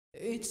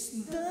Dear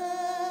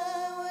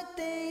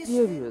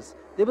viewers,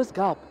 there was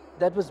gap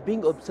that was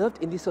being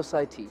observed in the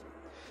society.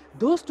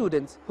 Those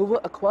students who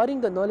were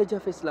acquiring the knowledge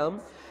of Islam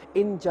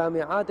in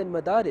Jami'at and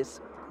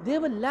Madaris, they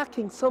were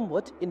lacking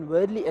somewhat in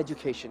worldly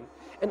education.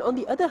 And on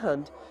the other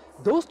hand,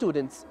 those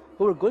students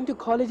who were going to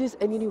colleges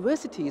and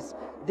universities,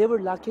 they were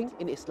lacking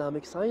in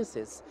Islamic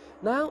sciences.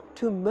 Now,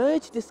 to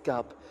merge this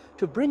gap,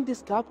 to bring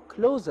this gap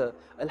closer,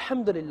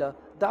 Alhamdulillah,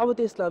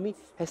 Dawateislami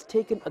has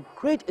taken a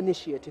great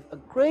initiative, a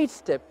great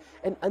step,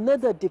 and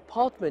another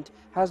department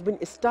has been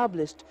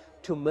established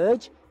to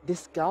merge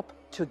this gap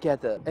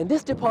together. And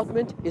this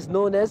department is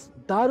known as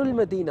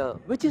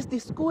Dar-ul-Madinah, which is the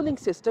schooling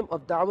system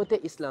of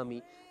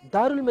Dawateislami.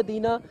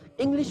 Dar-ul-Madinah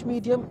English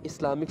Medium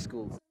Islamic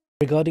School.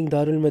 Regarding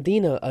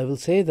Darul-Madinah, I will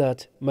say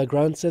that my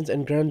grandsons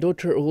and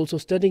granddaughter are also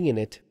studying in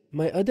it.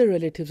 My other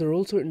relatives are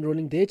also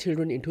enrolling their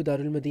children into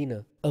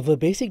Darul-Madinah. Our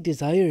basic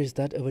desire is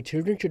that our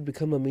children should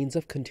become a means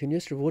of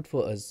continuous reward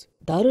for us.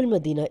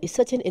 Darul-Madinah is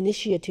such an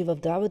initiative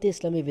of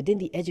Dawateislami within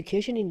the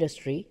education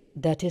industry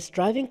that is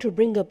striving to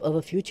bring up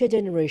our future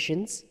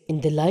generations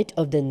in the light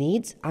of the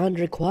needs and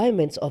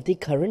requirements of the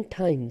current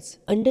times.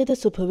 Under the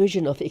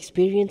supervision of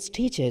experienced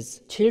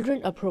teachers,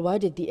 children are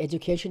provided the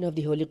education of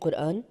the Holy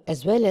Quran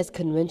as well as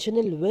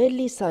conventional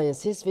worldly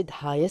sciences with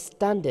highest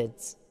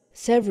standards.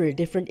 Several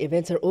different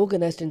events are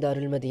organized in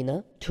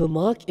Darul-Madinah to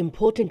mark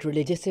important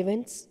religious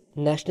events,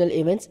 national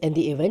events, and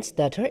the events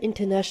that are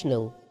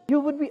international. You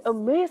would be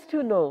amazed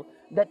to know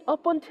that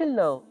up until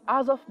now,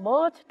 as of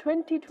March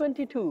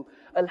 2022,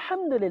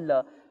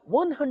 Alhamdulillah,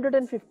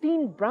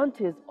 115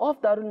 branches of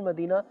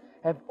Darul-Madinah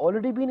have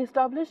already been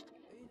established,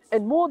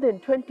 and more than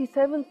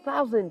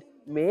 27,000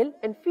 male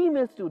and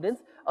female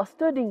students are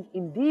studying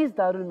in these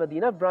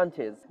Darul-Madinah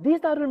branches. These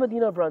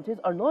Darul-Madinah branches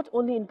are not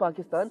only in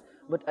Pakistan,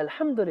 but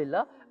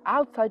Alhamdulillah,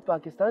 outside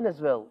Pakistan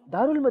as well.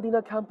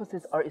 Darul-Madinah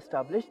campuses are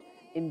established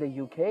in the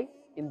UK,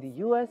 in the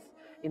US,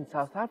 in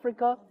South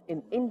Africa,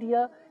 in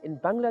India, in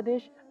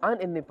Bangladesh,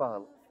 and in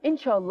Nepal.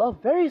 Inshallah,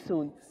 very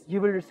soon you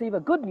will receive a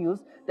good news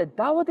that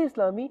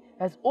Dawateislami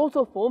has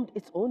also formed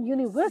its own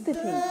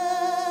university.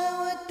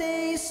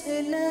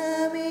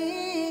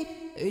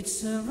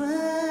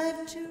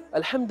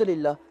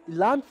 Alhamdulillah,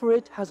 land for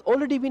it has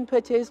already been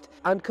purchased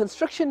and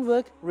construction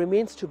work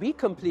remains to be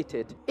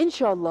completed.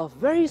 Inshallah,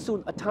 very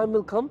soon a time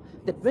will come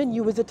that when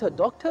you visit a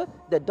doctor,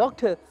 the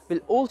doctor will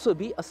also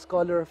be a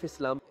scholar of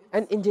Islam.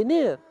 An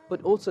engineer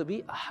would also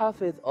be a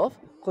hafiz of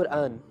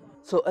Quran.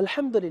 So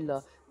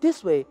Alhamdulillah,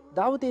 this way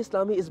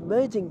Dawateislami is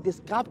merging this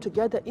gap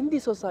together in the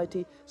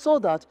society so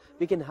that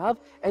we can have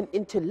an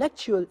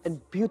intellectual and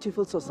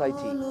beautiful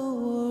society.